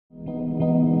We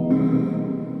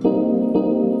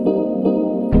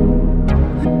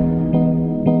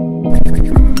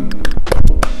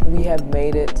have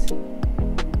made it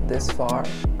this far.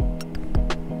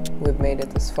 We've made it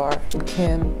this far.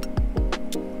 Kim,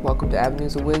 welcome to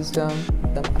Avenues of Wisdom.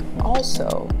 I'm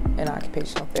also an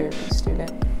occupational therapy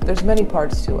student. There's many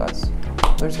parts to us.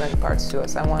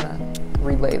 I want to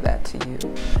relay that to you.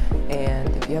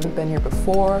 And if you haven't been here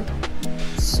before,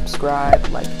 subscribe,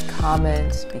 like,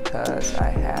 comment, because I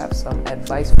have some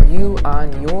advice for you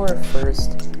on your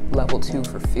first level 2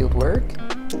 for fieldwork,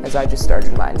 as I just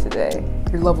started mine today.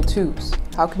 Your level 2s,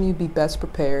 how can you be best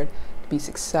prepared to be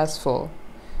successful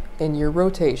in your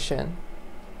rotation?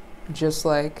 Just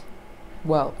like,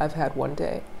 well, I've had one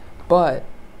day, but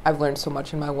I've learned so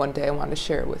much in my one day I wanted to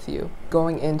share it with you.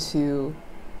 Going into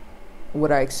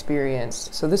what I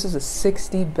experienced. So this is a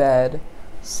 60-bed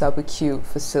subacute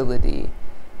facility,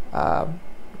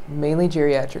 mainly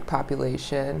geriatric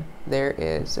population.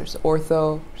 There's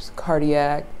ortho, there's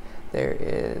cardiac, there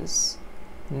is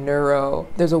neuro.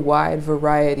 There's a wide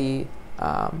variety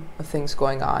of things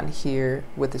going on here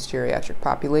with this geriatric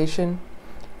population.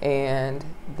 And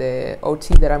the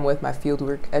OT that I'm with, my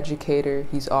fieldwork educator,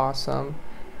 he's awesome.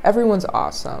 Everyone's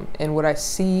awesome. And what I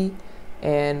see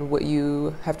and what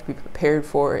you have to be prepared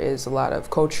for is a lot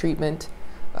of co-treatment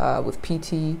with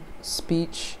PT,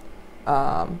 speech,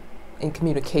 and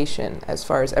communication, as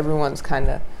far as everyone's kind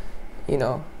of,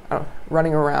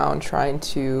 running around trying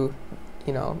to,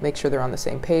 make sure they're on the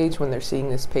same page when they're seeing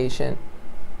this patient.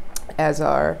 There's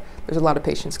a lot of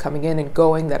patients coming in and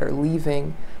going that are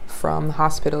leaving from the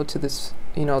hospital to this,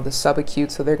 the subacute,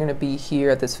 so they're going to be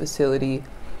here at this facility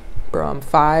from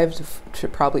 5 to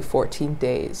probably 14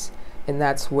 days. And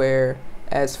that's where,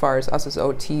 as far as us as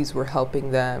OTs, we're helping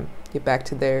them get back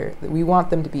to we want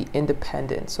them to be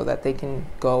independent so that they can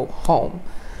go home.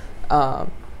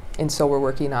 And so we're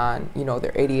working on,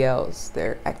 their ADLs,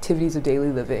 their activities of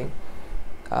daily living,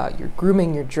 your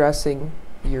grooming, your dressing,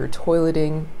 your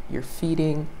toileting, your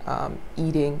feeding,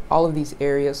 eating, all of these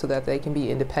areas so that they can be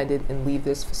independent and leave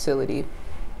this facility.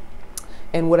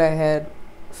 And what I had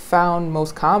found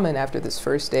most common after this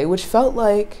first day, which felt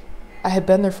like I had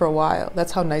been there for a while.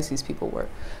 That's how nice these people were.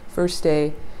 First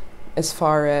day, as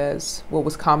far as what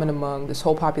was common among this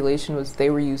whole population, was they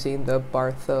were using the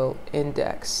Barthel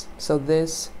index. So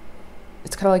it's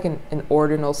kind of like an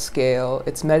ordinal scale.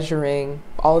 It's measuring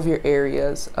all of your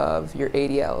areas of your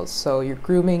ADLs. So your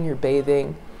grooming, your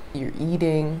bathing, your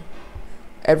eating,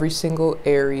 every single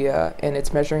area, and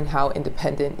it's measuring how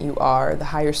independent you are. The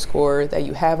higher score that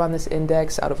you have on this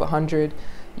index out of 100,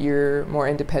 you're more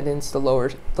independent. The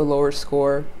lower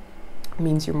score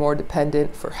means you're more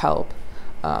dependent for help.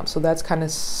 So that's kind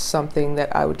of something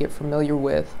that I would get familiar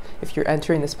with. If you're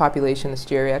entering this population, this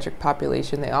geriatric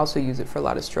population, they also use it for a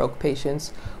lot of stroke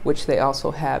patients, which they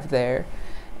also have there.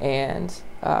 And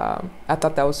I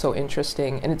thought that was so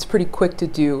interesting. And it's pretty quick to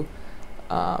do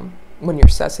when you're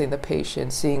assessing the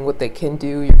patient, seeing what they can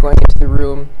do. You're going into the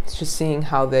room, it's just seeing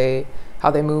how they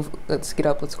move. Let's get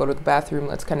up, let's go to the bathroom,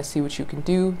 let's kind of see what you can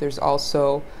do. There's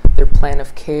also their plan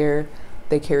of care.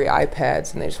 They carry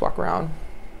iPads and they just walk around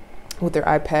with their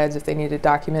iPads if they need a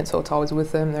document, so it's always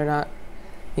with them. They're not,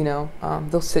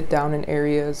 they'll sit down in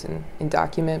areas and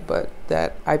document, but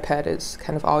that iPad is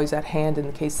kind of always at hand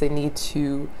in case they need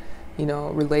to,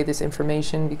 relay this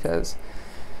information, because,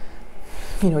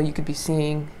 you could be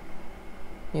seeing,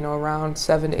 around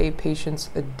 7 to 8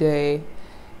 patients a day,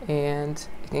 and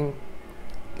it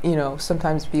can,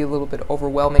 sometimes be a little bit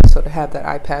overwhelming. So to have that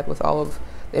iPad with all of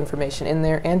the information in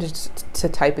there, and just to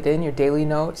type it in, your daily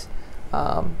notes,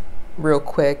 real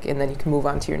quick, and then you can move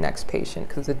on to your next patient,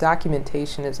 because the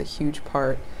documentation is a huge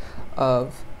part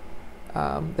of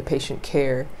the patient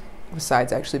care,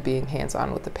 besides actually being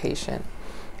hands-on with the patient.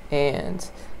 And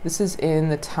this is in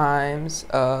the times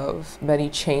of many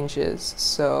changes.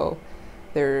 So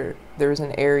there's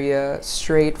an area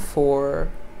straight for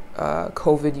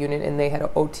COVID unit, and they had an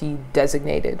OT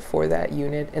designated for that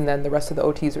unit, and then the rest of the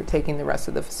OTs are taking the rest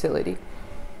of the facility.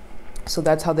 So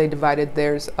that's how they divided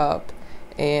theirs up.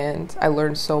 And I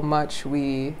learned so much.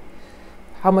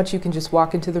 How much you can just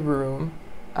walk into the room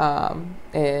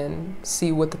and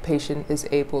see what the patient is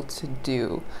able to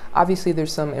do. Obviously,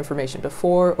 there's some information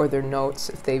before, or their notes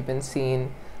if they've been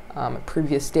seen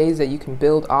previous days, that you can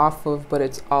build off of, but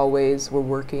it's always, we're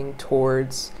working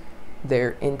towards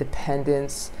their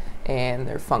independence and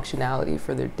their functionality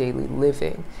for their daily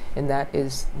living. And that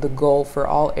is the goal for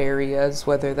all areas,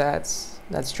 whether that's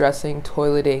dressing,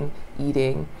 toileting,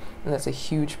 eating. And that's a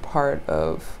huge part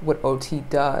of what OT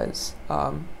does,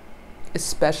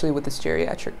 especially with this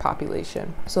geriatric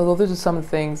population. So those are some of the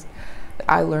things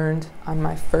that I learned on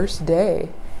my first day,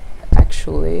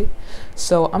 actually.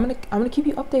 So I'm gonna keep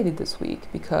you updated this week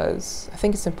because I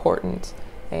think it's important,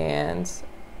 and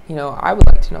you know, I would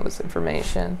like to know this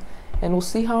information, and we'll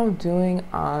see how I'm doing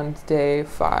on day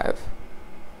 5.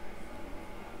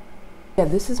 Yeah,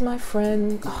 this is my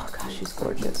friend. Oh gosh, she's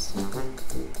gorgeous.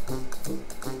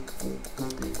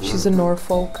 She's a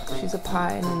Norfolk. She's a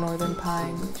pine, a northern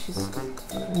pine. She's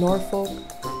a Norfolk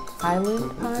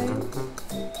Island pine.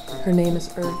 Her name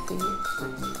is Earthy.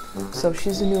 So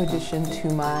she's a new addition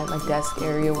to my desk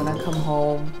area when I come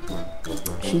home.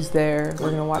 She's there.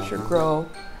 We're gonna watch her grow,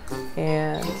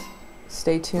 and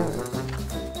stay tuned.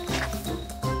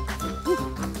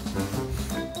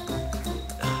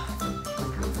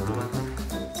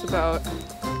 It's about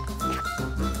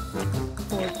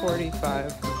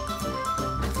 4:45.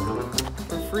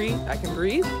 We're free. I can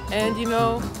breathe. And you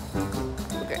know,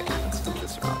 okay, let's flip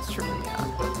this around. It's tripping me out.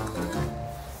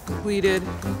 Completed.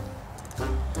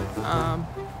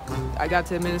 I got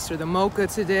to administer the mocha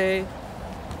today,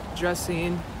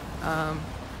 addressing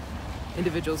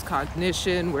individuals'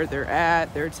 cognition, where they're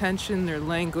at, their attention, their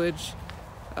language,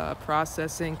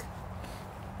 processing,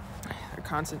 their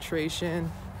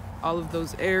concentration, all of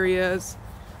those areas.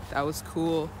 That was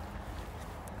cool.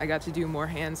 I got to do more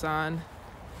hands-on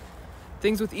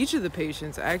things with each of the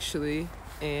patients, actually,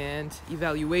 and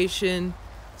evaluation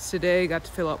today. Got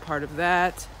to fill out part of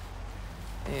that,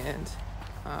 and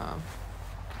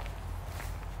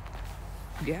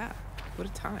yeah, what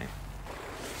a time.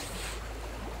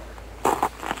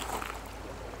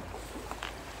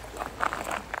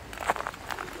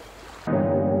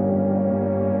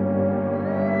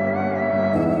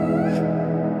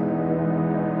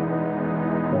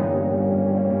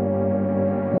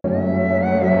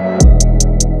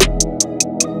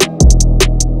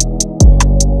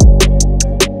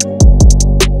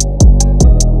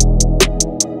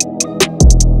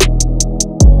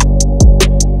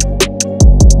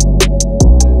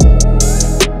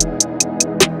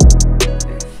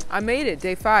 I made it,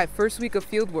 day 5, first week of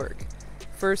field work,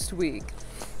 first week.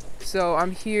 So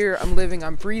I'm here, I'm living,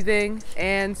 I'm breathing,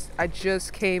 and I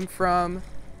just came from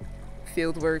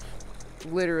field work,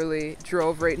 literally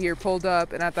drove right here, pulled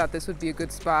up, and I thought this would be a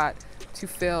good spot to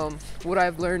film what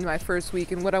I've learned my first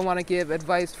week and what I want to give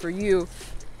advice for you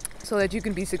so that you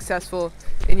can be successful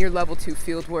in your level 2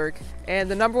 field work. And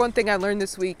the number one thing I learned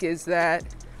this week is that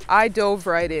I dove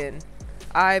right in.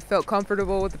 I felt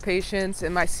comfortable with the patients,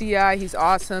 and my CI, he's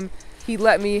awesome. He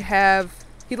let me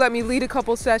lead a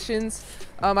couple sessions.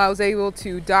 I was able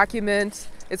to document.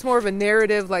 It's more of a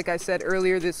narrative, like I said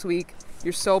earlier this week,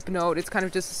 your SOAP note. It's kind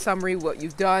of just a summary of what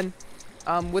you've done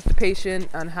with the patient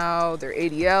on how their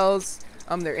ADLs,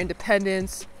 their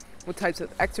independence, what types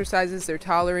of exercises they're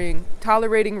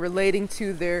tolerating relating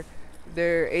to their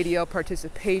ADL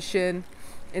participation.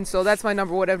 And so that's my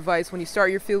number one advice. When you start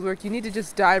your fieldwork, you need to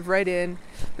just dive right in.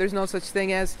 There's no such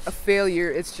thing as a failure.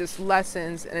 It's just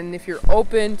lessons. And if you're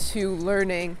open to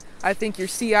learning, I think your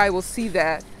CI will see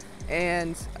that.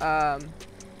 And I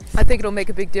think it'll make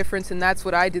a big difference. And that's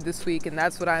what I did this week. And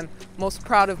that's what I'm most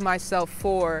proud of myself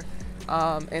for,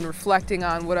 and reflecting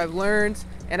on what I've learned.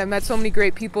 And I've met so many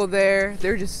great people there.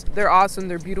 They're awesome.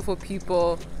 They're beautiful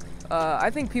people. I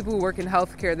think people who work in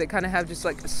healthcare, they kind of have just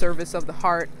like a service of the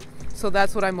heart. So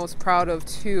that's what I'm most proud of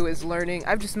too, is learning.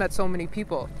 I've just met so many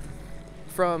people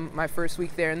from my first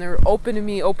week there, and they're open to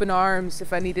me, open arms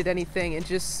if I needed anything, and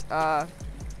just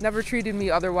never treated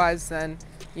me otherwise than,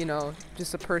 you know,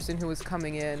 just a person who was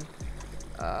coming in,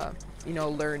 you know,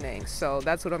 learning. So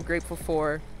that's what I'm grateful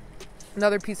for.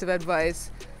 Another piece of advice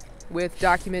with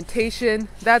documentation,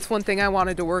 that's one thing I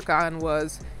wanted to work on,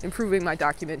 was improving my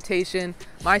documentation.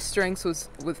 My strengths was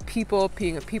with people,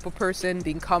 being a people person,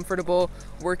 being comfortable,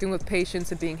 working with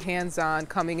patients and being hands-on,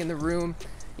 coming in the room,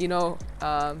 you know,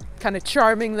 kind of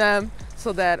charming them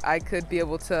so that I could be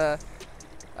able to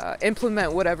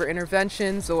implement whatever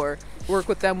interventions or work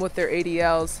with them with their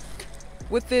ADLs.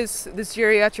 With this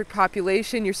geriatric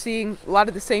population, you're seeing a lot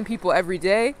of the same people every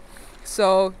day.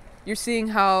 So you're seeing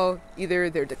how either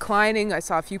they're declining. I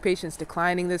saw a few patients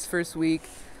declining this first week,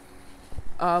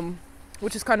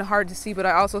 which is kind of hard to see, but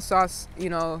I also saw, you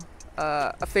know,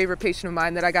 a favorite patient of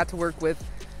mine that I got to work with,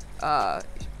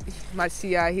 my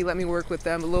CI, he let me work with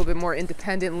them a little bit more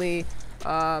independently,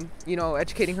 you know,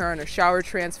 educating her on her shower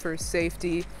transfer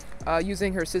safety,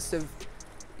 using her assistive,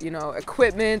 you know,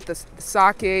 equipment, the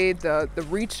sock aid, the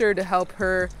reacher to help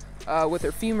her with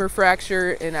her femur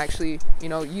fracture, and actually, you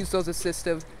know, use those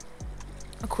assistive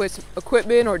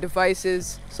equipment or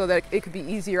devices so that it could be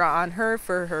easier on her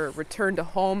for her return to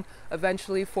home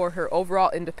eventually, for her overall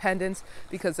independence,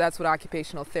 because that's what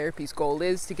occupational therapy's goal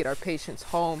is, to get our patients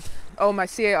home. Oh, my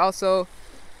CA also,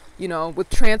 you know, with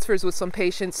transfers with some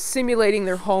patients, simulating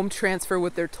their home transfer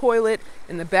with their toilet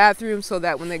in the bathroom so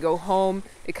that when they go home,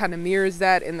 it kind of mirrors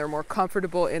that and they're more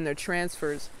comfortable in their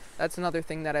transfers. That's another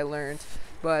thing that I learned.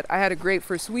 But I had a great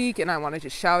first week, and I want to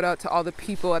just shout out to all the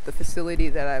people at the facility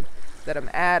that I'm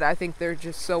at. I think they're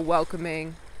just so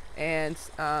welcoming, and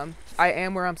I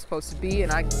am where I'm supposed to be,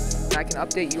 and I can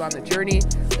update you on the journey.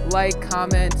 Like,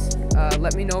 comment,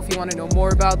 let me know if you want to know more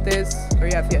about this, or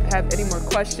if you have any more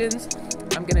questions.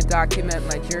 I'm going to document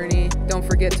my journey. Don't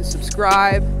forget to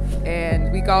subscribe,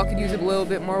 and we all could use a little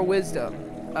bit more wisdom.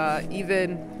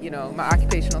 Even, you know, my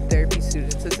occupational therapy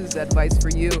students, this is advice for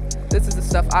you. This is the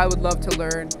stuff I would love to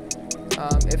learn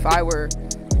if I were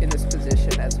in this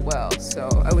position as well. So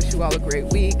I wish you all a great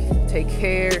week. Take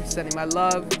care. Sending my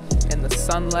love in the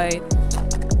sunlight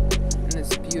and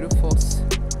this beautiful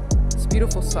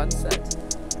sunset.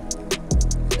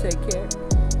 Take care.